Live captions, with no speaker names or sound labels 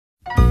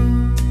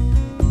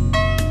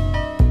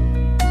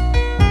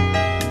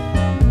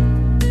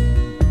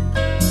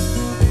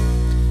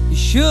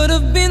should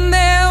have been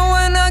there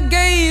when I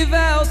gave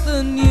out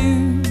the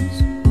news.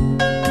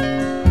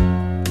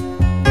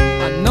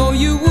 I know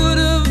you would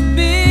have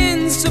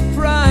been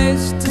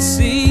surprised to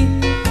see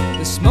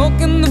the smoke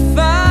and the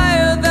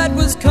fire that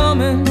was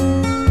coming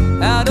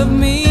out of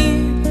me.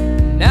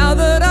 Now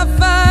that I've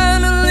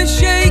finally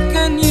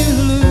shaken you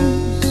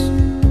loose,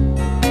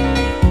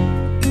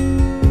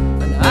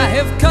 and I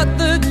have cut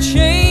the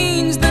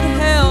chains that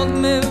held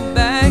me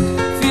back,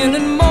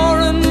 feeling more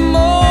and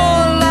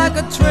more like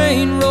a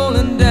train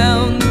rolling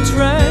down the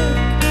track,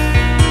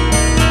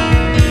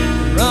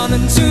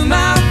 running to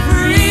my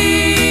freedom.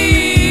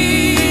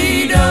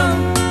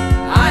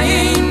 I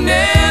ain't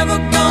never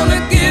gonna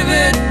give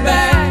it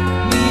back,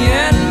 me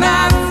and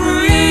my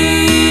freedom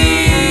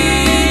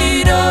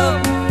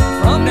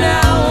from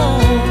now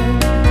on.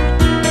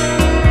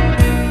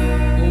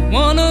 But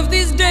one of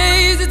these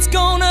days it's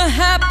gonna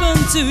happen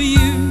to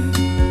you.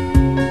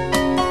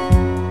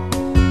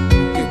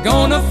 You're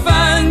gonna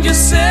find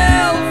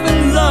yourself in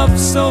love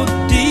so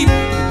deep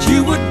that you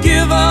would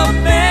give up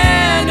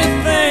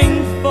anything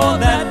for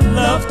that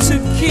love to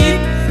keep.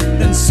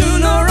 Then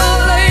sooner or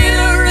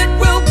later it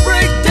will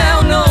break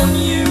down on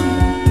you,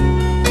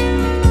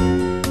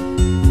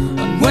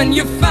 and when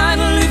you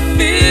finally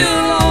feel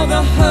all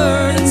the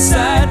hurt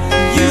inside,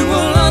 you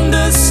will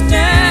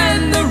understand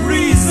the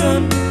reason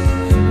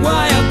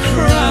why I'm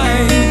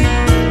crying,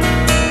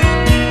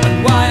 and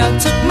why I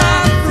took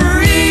my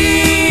freedom.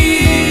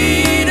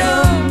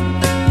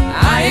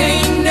 I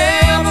ain't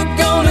never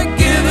gonna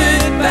give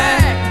it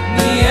back,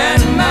 me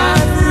and my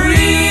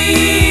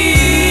freedom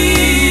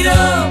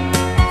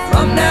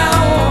from now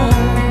on.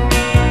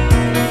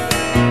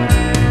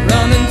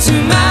 Running to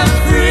my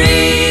freedom.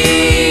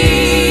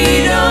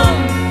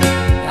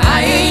 I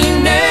ain't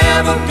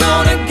never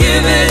gonna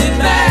give it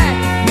back,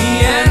 me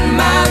and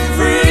my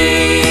freedom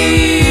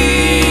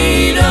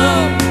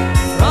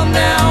from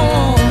now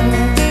on.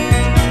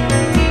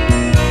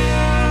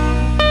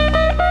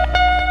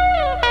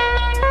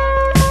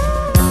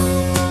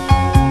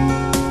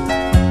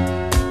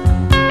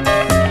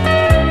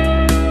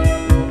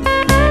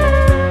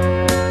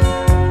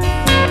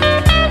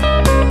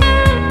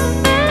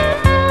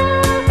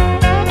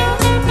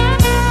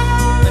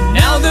 And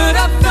now that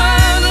I've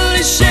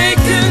finally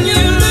shaken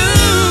you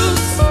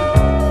loose,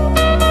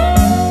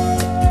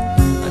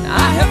 and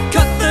I have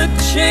cut the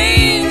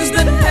chains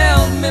that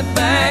held me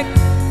back,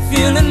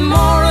 feeling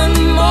more and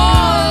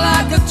more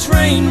like a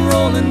train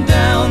rolling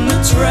down the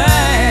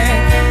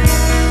track,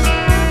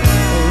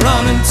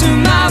 running to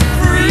my